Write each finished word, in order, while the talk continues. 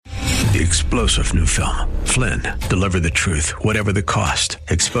The explosive new film, Flynn, deliver the truth, whatever the cost,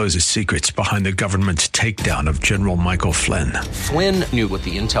 exposes secrets behind the government's takedown of General Michael Flynn. Flynn knew what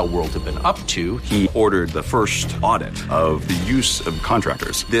the intel world had been up to. He ordered the first audit of the use of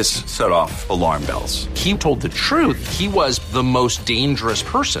contractors. This set off alarm bells. He told the truth. He was the most dangerous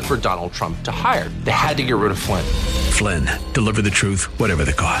person for Donald Trump to hire. They had to get rid of Flynn. Flynn, deliver the truth, whatever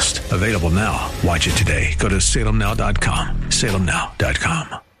the cost. Available now. Watch it today. Go to salemnow.com.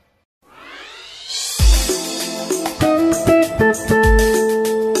 salemnow.com.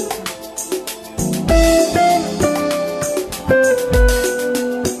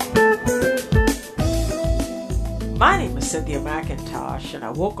 My name is Cynthia McIntosh, and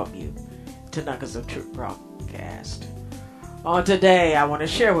I welcome you to Nuggets of Truth broadcast. On today, I want to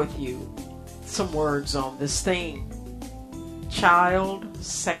share with you some words on this theme. Child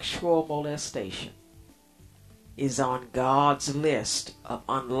sexual molestation is on God's list of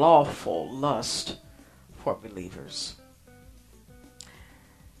unlawful lust for believers.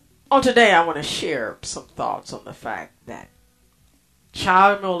 On today, I want to share some thoughts on the fact that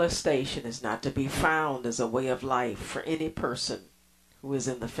child molestation is not to be found as a way of life for any person who is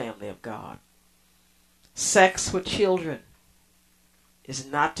in the family of God. Sex with children is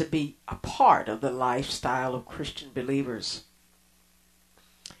not to be a part of the lifestyle of Christian believers.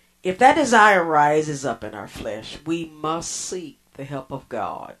 If that desire rises up in our flesh, we must seek the help of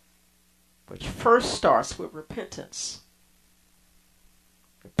God, which first starts with repentance.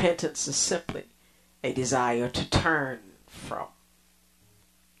 Repentance is simply a desire to turn from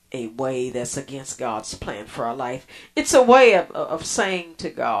a way that's against God's plan for our life. It's a way of saying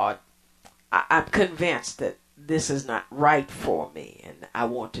to God, I'm convinced that this is not right for me and I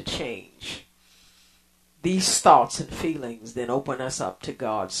want to change. These thoughts and feelings then open us up to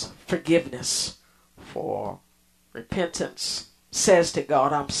God's forgiveness. For repentance says to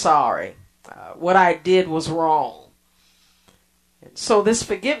God, I'm sorry. What I did was wrong. And so this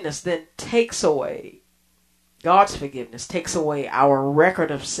forgiveness then takes away, God's forgiveness takes away our record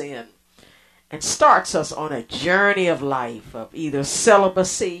of sin and starts us on a journey of life of either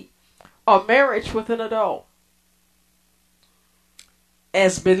celibacy or marriage with an adult.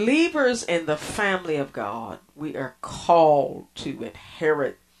 As believers in the family of God, we are called to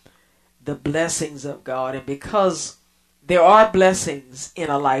inherit the blessings of God. And because there are blessings in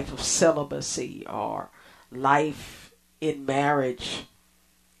a life of celibacy or life in marriage,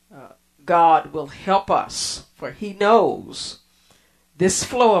 God will help us, for He knows this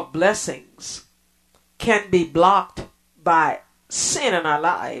flow of blessings can be blocked by sin in our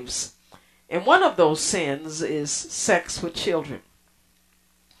lives. And one of those sins is sex with children.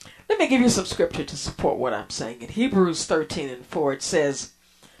 Let me give you some scripture to support what I'm saying. In Hebrews 13:4, it says,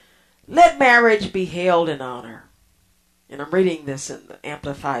 let marriage be held in honor. And I'm reading this in the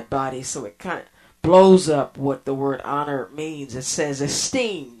Amplified Body, so it kind of blows up what the word honor means. It says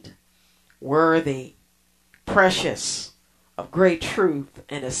esteemed, worthy, precious, of great truth,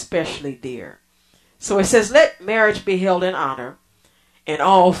 and especially dear. So it says, let marriage be held in honor in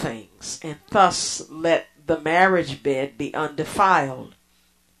all things, and thus let the marriage bed be undefiled,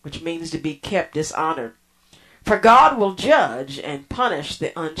 which means to be kept dishonored. For God will judge and punish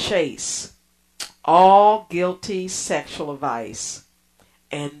the unchaste, all guilty sexual vice,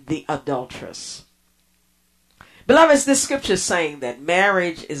 and the adulteress. Beloveds, this scripture is saying that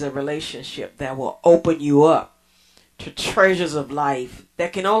marriage is a relationship that will open you up to treasures of life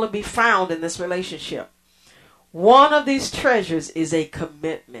that can only be found in this relationship. One of these treasures is a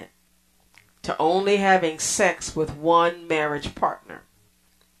commitment to only having sex with one marriage partner.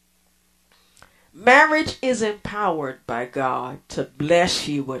 Marriage is empowered by God to bless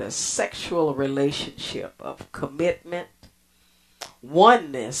you with a sexual relationship of commitment,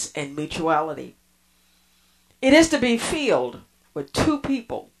 oneness, and mutuality. It is to be filled with two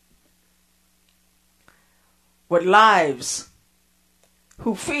people with lives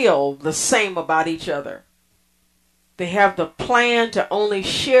who feel the same about each other. They have the plan to only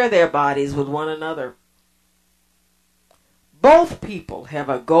share their bodies with one another. Both people have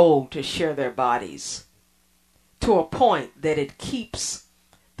a goal to share their bodies to a point that it keeps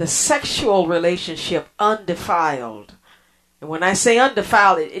the sexual relationship undefiled. And when I say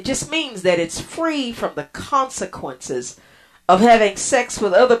undefiled, it just means that it's free from the consequences of having sex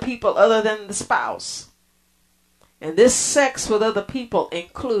with other people other than the spouse. And this sex with other people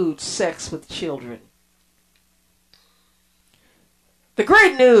includes sex with children. The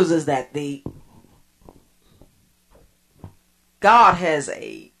great news is that God has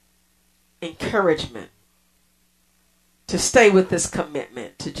a encouragement to stay with this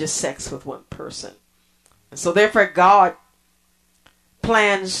commitment to just sex with one person. And so therefore God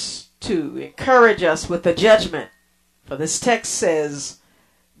plans to encourage us with the judgment. For this text says,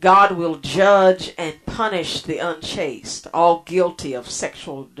 God will judge and punish the unchaste, all guilty of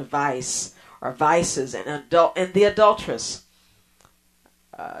sexual device or vices, and the adulteress.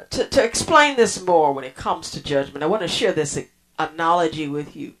 To explain this more when it comes to judgment, I want to share this analogy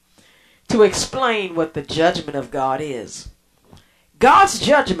with you to explain what the judgment of God is. God's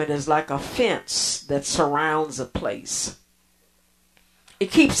judgment is like a fence that surrounds a place.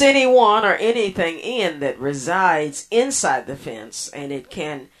 It keeps anyone or anything in that resides inside the fence, and it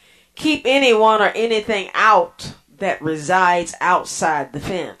can keep anyone or anything out that resides outside the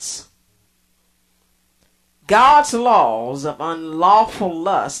fence. God's laws of unlawful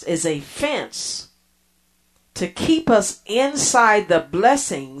lust is a fence to keep us inside the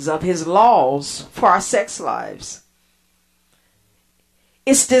blessings of His laws for our sex lives.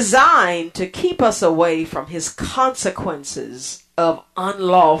 It's designed to keep us away from His consequences of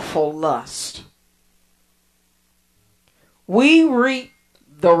unlawful lust. We reap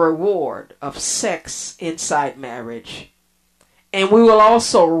the reward of sex inside marriage, and we will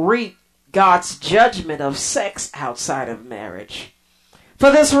also reap God's judgment of sex outside of marriage.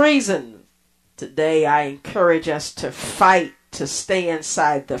 For this reason, today I encourage us to fight to stay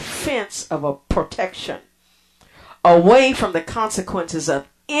inside the fence of a protection, away from the consequences of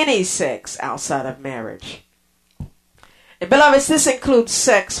any sex outside of marriage. And beloveds, this includes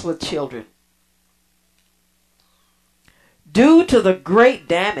sex with children. Due to the great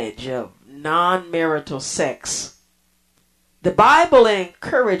damage of non-marital sex, the Bible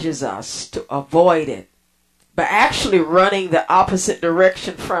encourages us to avoid it by actually running the opposite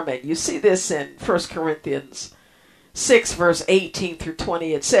direction from it. You see this in 1 Corinthians 6 verse 18 through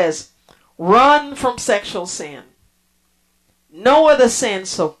 20. It says, "Run from sexual sin. No other sin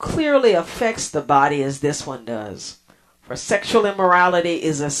so clearly affects the body as this one does. For sexual immorality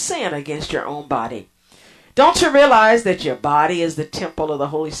is a sin against your own body. Don't you realize that your body is the temple of the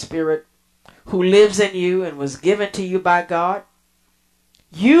Holy Spirit who lives in you and was given to you by God?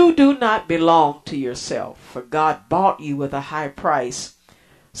 You do not belong to yourself, for God bought you with a high price.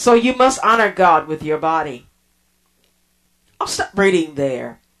 So you must honor God with your body." I'll stop reading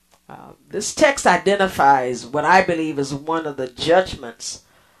there. This text identifies what I believe is one of the judgments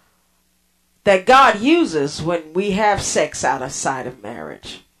that God uses when we have sex outside of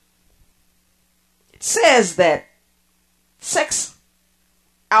marriage. It says that sex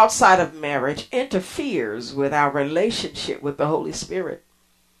outside of marriage interferes with our relationship with the Holy Spirit.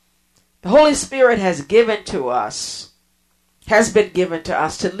 The Holy Spirit has been given to us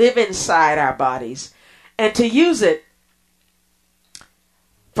to live inside our bodies and to use it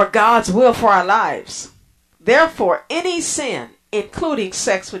for God's will for our lives. Therefore, any sin, including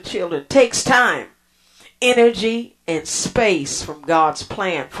sex with children, takes time, energy, and space from God's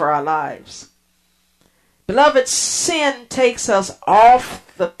plan for our lives. Beloved, sin takes us off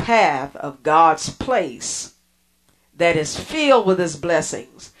the path of God's place that is filled with His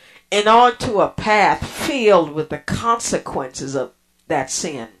blessings and onto a path filled with the consequences of that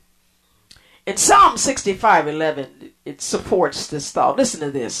sin. In Psalm 65:11, it supports this thought. Listen to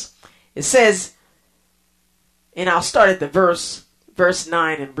this. It says, and I'll start at the verse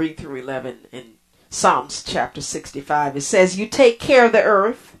 9 and read through 11 in Psalms chapter 65. It says, "You take care of the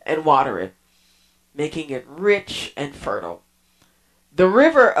earth and water it, making it rich and fertile. The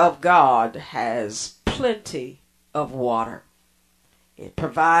river of God has plenty of water. It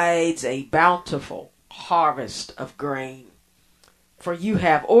provides a bountiful harvest of grain, for you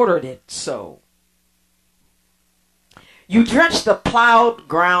have ordered it so. You drench the plowed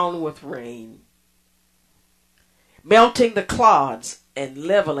ground with rain, melting the clods and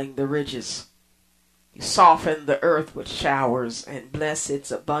leveling the ridges. You soften the earth with showers and bless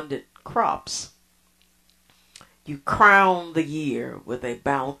its abundant crops. You crown the year with a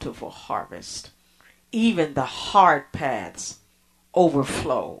bountiful harvest. Even the hard paths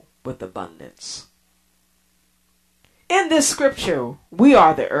overflow with abundance." In this scripture, we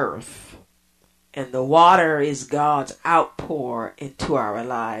are the earth, and the water is God's outpour into our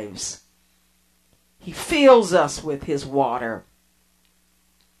lives. He fills us with His water.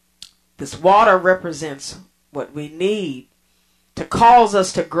 This water represents what we need to cause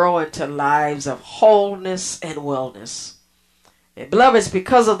us to grow into lives of wholeness and wellness. And beloveds,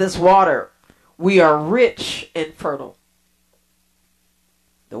 because of this water, we are rich and fertile.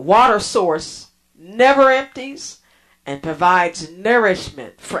 The water source never empties and provides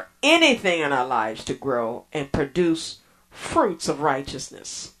nourishment for anything in our lives to grow and produce fruits of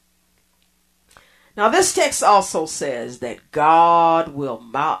righteousness. Now, this text also says that God will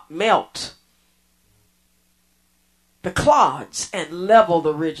melt the clods and level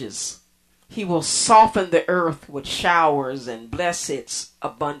the ridges. He will soften the earth with showers and bless its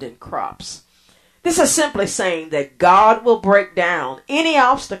abundant crops. This is simply saying that God will break down any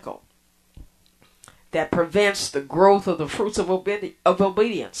obstacle that prevents the growth of the fruits of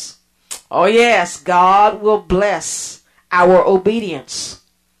obedience. Oh yes, God will bless our obedience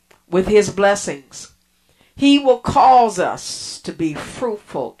with his blessings. He will cause us to be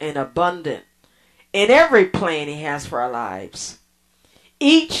fruitful and abundant in every plan he has for our lives.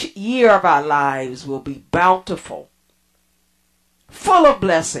 Each year of our lives will be bountiful, full of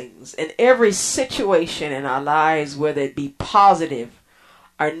blessings in every situation in our lives, whether it be positive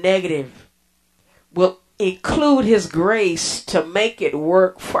or negative, will include his grace to make it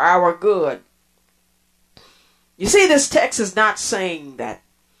work for our good. You see, this text is not saying that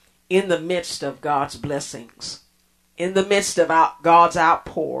in the midst of God's blessings, in the midst of God's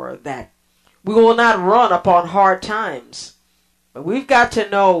outpour, that we will not run upon hard times. But we've got to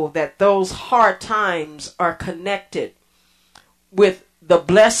know that those hard times are connected with the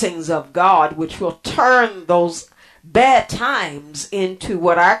blessings of God, which will turn those bad times into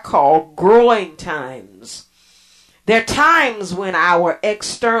what I call growing times. There are times when our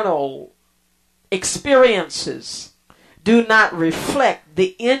external experiences do not reflect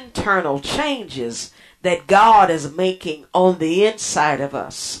the internal changes that God is making on the inside of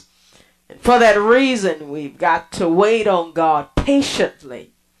us. And for that reason, we've got to wait on God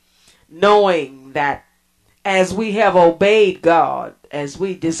patiently, knowing that as we have obeyed God, as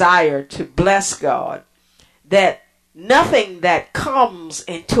we desire to bless God, that nothing that comes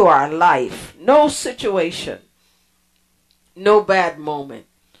into our life, no situation, no bad moment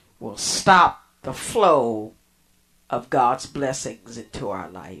will stop the flow of God's blessings into our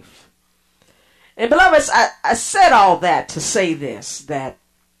life. And beloveds, I said all that to say this, that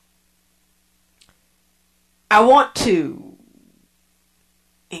I want to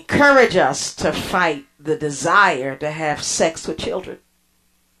encourage us to fight the desire to have sex with children.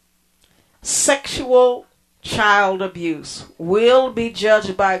 Sexual child abuse will be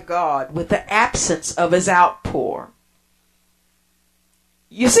judged by God with the absence of his outpour.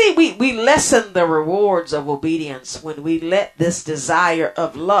 You see, we lessen the rewards of obedience when we let this desire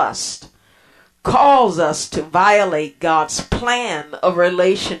of lust cause us to violate God's plan of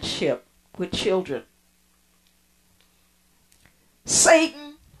relationship with children.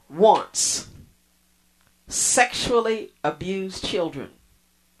 Satan wants sexually abused children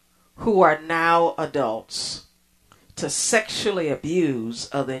who are now adults to sexually abuse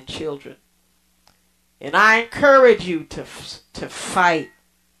other children. And I encourage you to fight,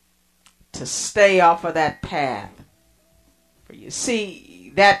 to stay off of that path. For you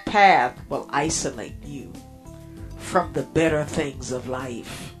see, that path will isolate you from the better things of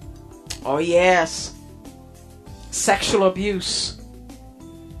life. Oh yes, sexual abuse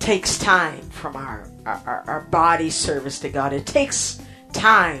takes time from our body service to God. It takes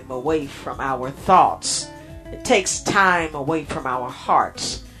time away from our thoughts. It takes time away from our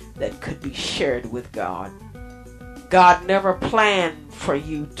hearts that could be shared with God. God never planned for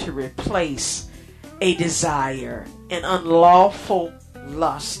you to replace a desire, an unlawful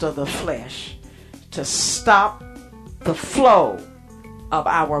lust of the flesh, to stop the flow of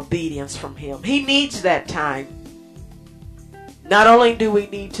our obedience from him. He needs that time. Not only do we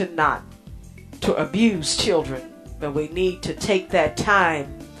need to not to abuse children, but we need to take that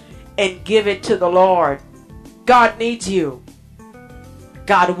time and give it to the Lord. God needs you.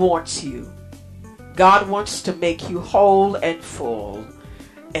 God wants you. God wants to make you whole and full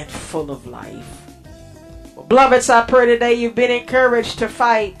of life. Well, beloveds, I pray today you've been encouraged to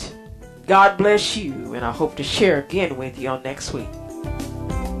fight. God bless you, and I hope to share again with you on next week.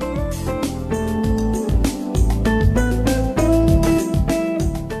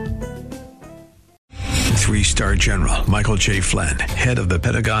 Three-star General Michael J. Flynn, head of the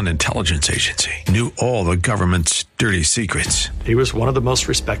Pentagon Intelligence Agency, knew all the government's dirty secrets. He was one of the most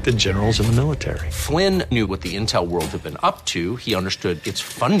respected generals in the military. Flynn knew what the intel world had been up to. He understood its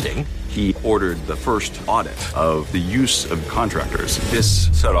funding. He ordered the first audit of the use of contractors. This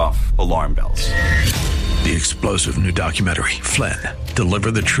set off alarm bells. The explosive new documentary, Flynn,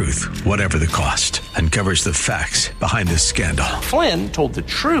 Deliver the Truth, Whatever the Cost, uncovers the facts behind this scandal. Flynn told the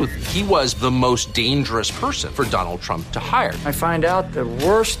truth. He was the most dangerous person for Donald Trump to hire. I find out the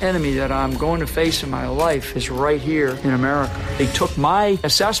worst enemy that I'm going to face in my life is right here in America. They took my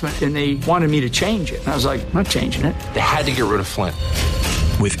assessment and they wanted me to change it. And I was like, I'm not changing it. They had to get rid of Flynn.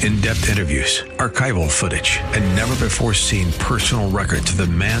 With in-depth interviews, archival footage, and never-before-seen personal records of the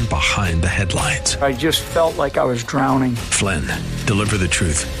man behind the headlines. I just felt like I was drowning. Flynn, deliver the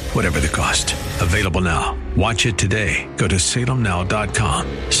truth, whatever the cost. Available now. Watch it today. Go to salemnow.com.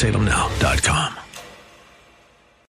 salemnow.com.